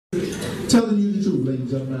Telling you the truth, ladies and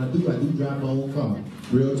gentlemen, I do drive my own car.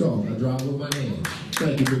 Real talk, I drive with my hands.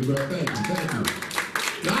 Thank you, big brother, thank you.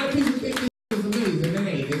 A lot of people think this is amazing, it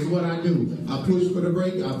ain't. It's what I do. I push for the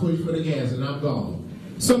brake, I push for the gas, and I'm gone.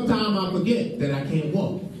 Sometimes I forget that I can't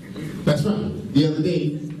walk. That's right. The other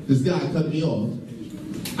day, this guy cut me off.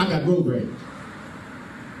 I got road rage.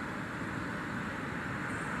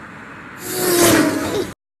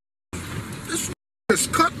 This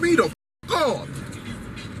just cut me the f off.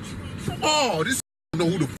 Oh, this know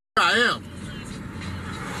who the f I am.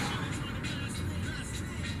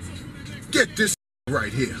 Get this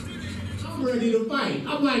right here. I'm ready to fight.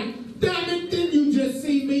 I'm like, damn it, didn't you just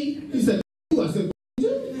see me? He said, I said,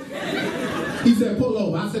 you? He said, pull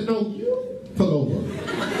over. I said, no, you pull over.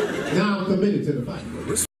 Now I'm committed to the fight.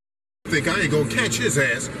 This think I ain't gonna catch his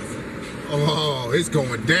ass. Oh, it's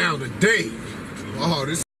going down today. Oh,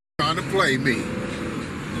 this trying to play me.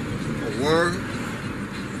 A word.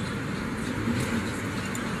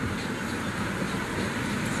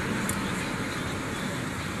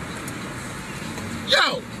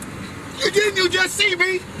 Yo, didn't you just see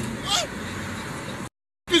me? What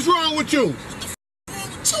is wrong with you? What wrong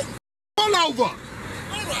with you? Pull over. All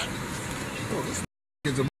right. Oh,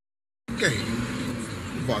 this is a game.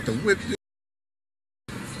 I'm about to whip this.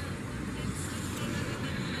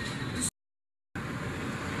 I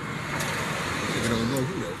don't know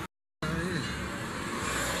who that.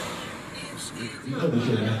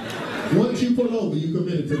 Once you pull over, you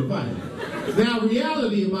committed to the fight. Now,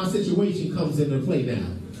 reality of my situation comes into play now.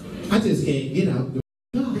 I just can't get out the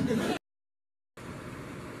car.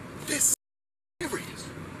 This is serious.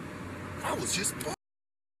 I was just born.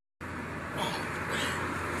 Oh, man.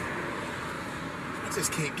 I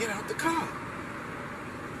just can't get out the car.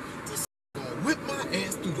 This gonna whip my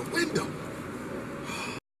ass through the window.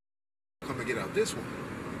 I'm gonna get out this one.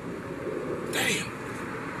 Damn.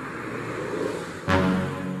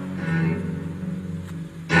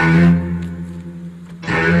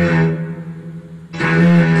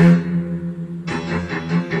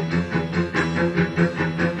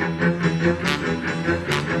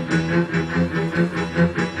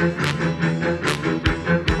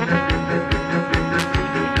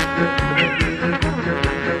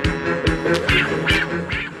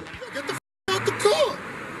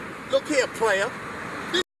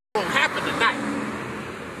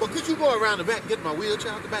 Around the back and get my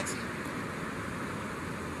wheelchair out the back seat.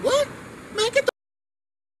 What? Man, get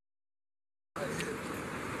the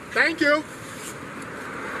Thank you.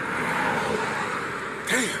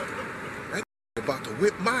 Damn. That about to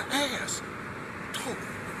whip my ass. Oh.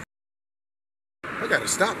 I gotta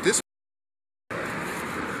stop this.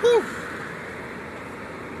 Whew.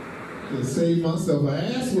 To save myself an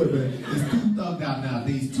ass whipping. It's too thugged out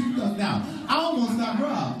nowadays. Too thugged out. I almost got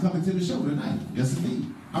robbed coming to the show tonight. Yes, indeed.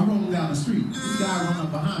 I'm rolling down the street. This guy running up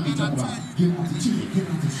behind me talking about, get off the chair, get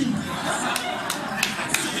off the chair.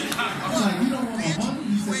 I'm like, you don't want my money?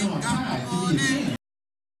 He said, no, I'm tired. Give me a chance.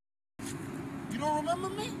 You don't remember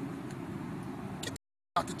me? Get the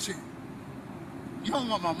out the chair. You don't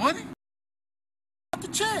want my money? Out the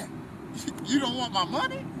chair. You don't want my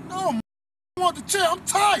money? No, I want the chair. I'm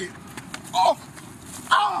tired. Oh,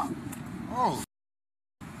 ah, oh.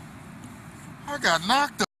 I got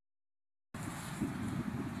knocked up.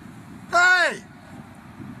 Hey!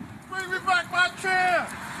 Bring me back my chair!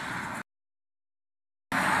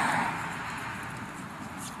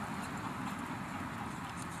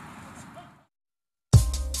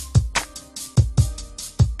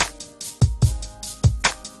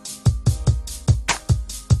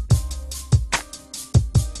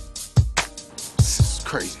 This is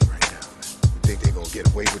crazy right now, man. You think they're gonna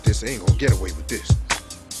get away with this? They ain't gonna get away with this.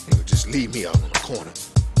 They gonna just leave me out on the corner.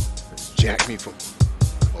 Just jack me from...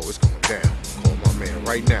 Oh, it's going down. Call my man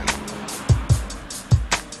right now. I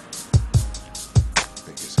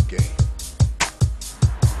think it's a game.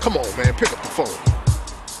 Come on, man. Pick up the phone.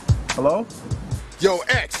 Hello? Yo,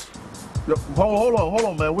 X. Yo, hold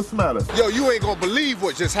on, man. What's the matter? Yo, you ain't gonna believe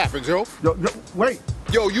what just happened, yo. Yo, wait.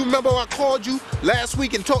 Yo, you remember I called you last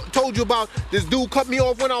week and told you about this dude cut me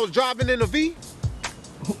off when I was driving in a V?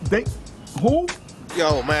 Who?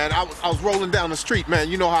 Yo, man, I was rolling down the street, man.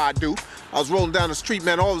 You know how I do. I was rolling down the street,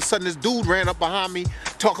 man. All of a sudden, this dude ran up behind me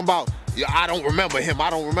talking about, yeah, I don't remember him. I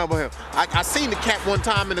don't remember him. I seen the cat one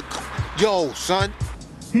time in the... Yo, son.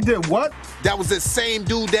 He did what? That was the same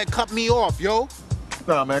dude that cut me off, yo.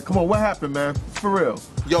 Nah, man, come on. What happened, man? For real.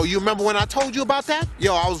 Yo, you remember when I told you about that?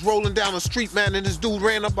 Yo, I was rolling down the street, man, and this dude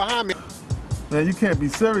ran up behind me. Man, you can't be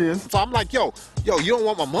serious. So I'm like, yo, you don't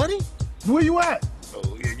want my money? Where you at?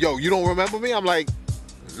 Yo, you don't remember me? I'm like,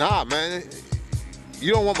 nah, man.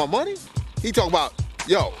 You don't want my money? He talking about,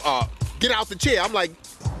 yo, get out the chair. I'm like,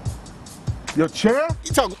 Your chair?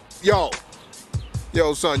 you talking, yo,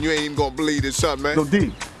 son, you ain't even gonna believe this, son, man. Yo,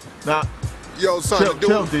 D. Now, Yo, son,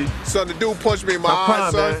 chill, D. the dude punched me in my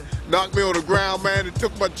eye, son. Man. Knocked me on the ground, man, and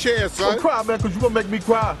took my chair, son. Don't cry, man, because you gonna make me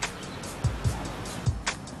cry.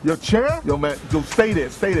 Your chair? Yo, man, yo, stay there.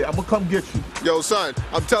 I'm gonna come get you. Yo, son,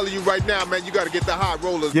 I'm telling you right now, man, you gotta get the high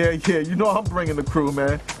rollers. Yeah, you know I'm bringing the crew,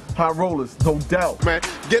 man. High rollers, no doubt. Man,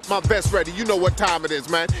 get my vest ready. You know what time it is,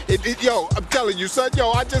 man. Yo, I'm telling you, son,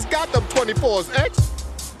 yo, I just got them 24s, X.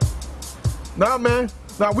 Nah, man.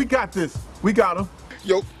 Nah, we got this. We got them.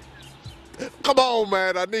 Yo, come on,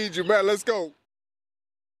 man. I need you, man. Let's go.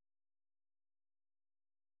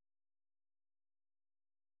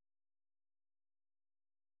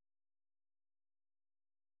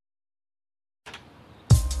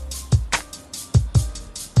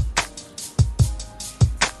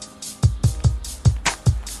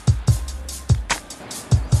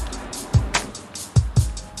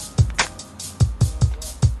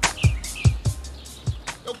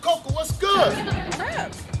 What's good?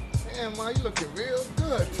 Man, ma, you looking real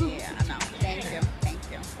good, too. Yeah, I know. Thank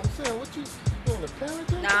you. I'm saying, what you doing, a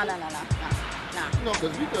parenting? No. No,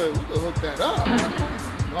 because we could hook that up.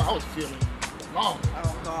 No, I was feeling wrong.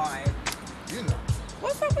 Oh, God. You know.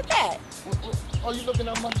 What's up with that? Oh, you looking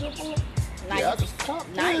at my temple? Nice. Yeah, I just copped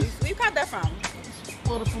Nice. this. Where you got that from?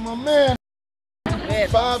 Bought it for my man. Good.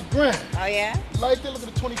 $5 grand. Oh, yeah? Like that, look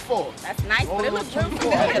at the 24. That's nice, but it looks real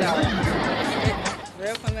 24. familiar, though.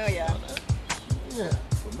 Real familiar. Yeah,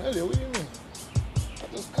 familiar. What do you mean?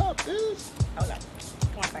 I just copped this. Hold up.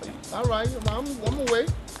 One second. All right, I'm away.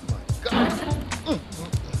 Oh, my God.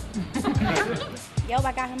 Yo,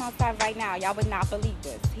 I got him outside right now. Y'all would not believe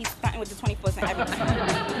this. He's starting with the 24s and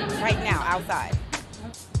everything. Right now, outside.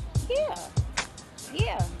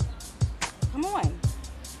 Yeah. Come on.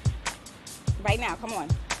 Right now, come on.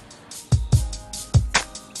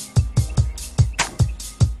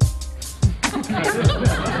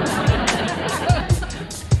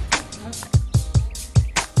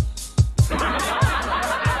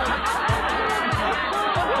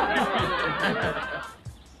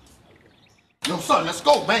 Yo, son, let's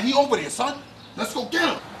go, man. He over there, son. Let's go get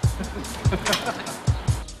him.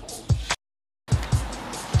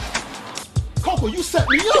 Coco, you set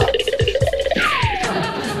me up.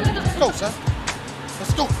 Let's go, son.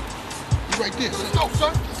 Let's go. You right there. Let's go,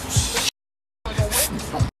 son.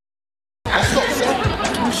 Let's go, son.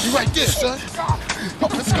 You right there, son.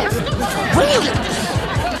 Let's go.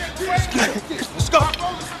 Let's go.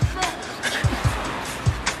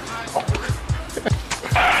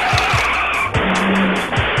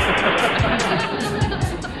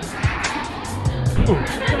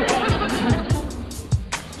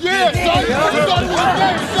 Yeah, son. You got it with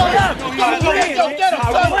game, son. You got it with game. Get him,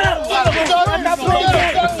 son. Get him, son. Get him,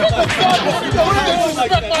 son. Don't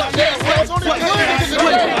disrespect my damn way. Don't disrespect my damn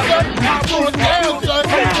way, son. I'm going down, son.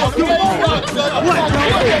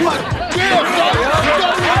 What?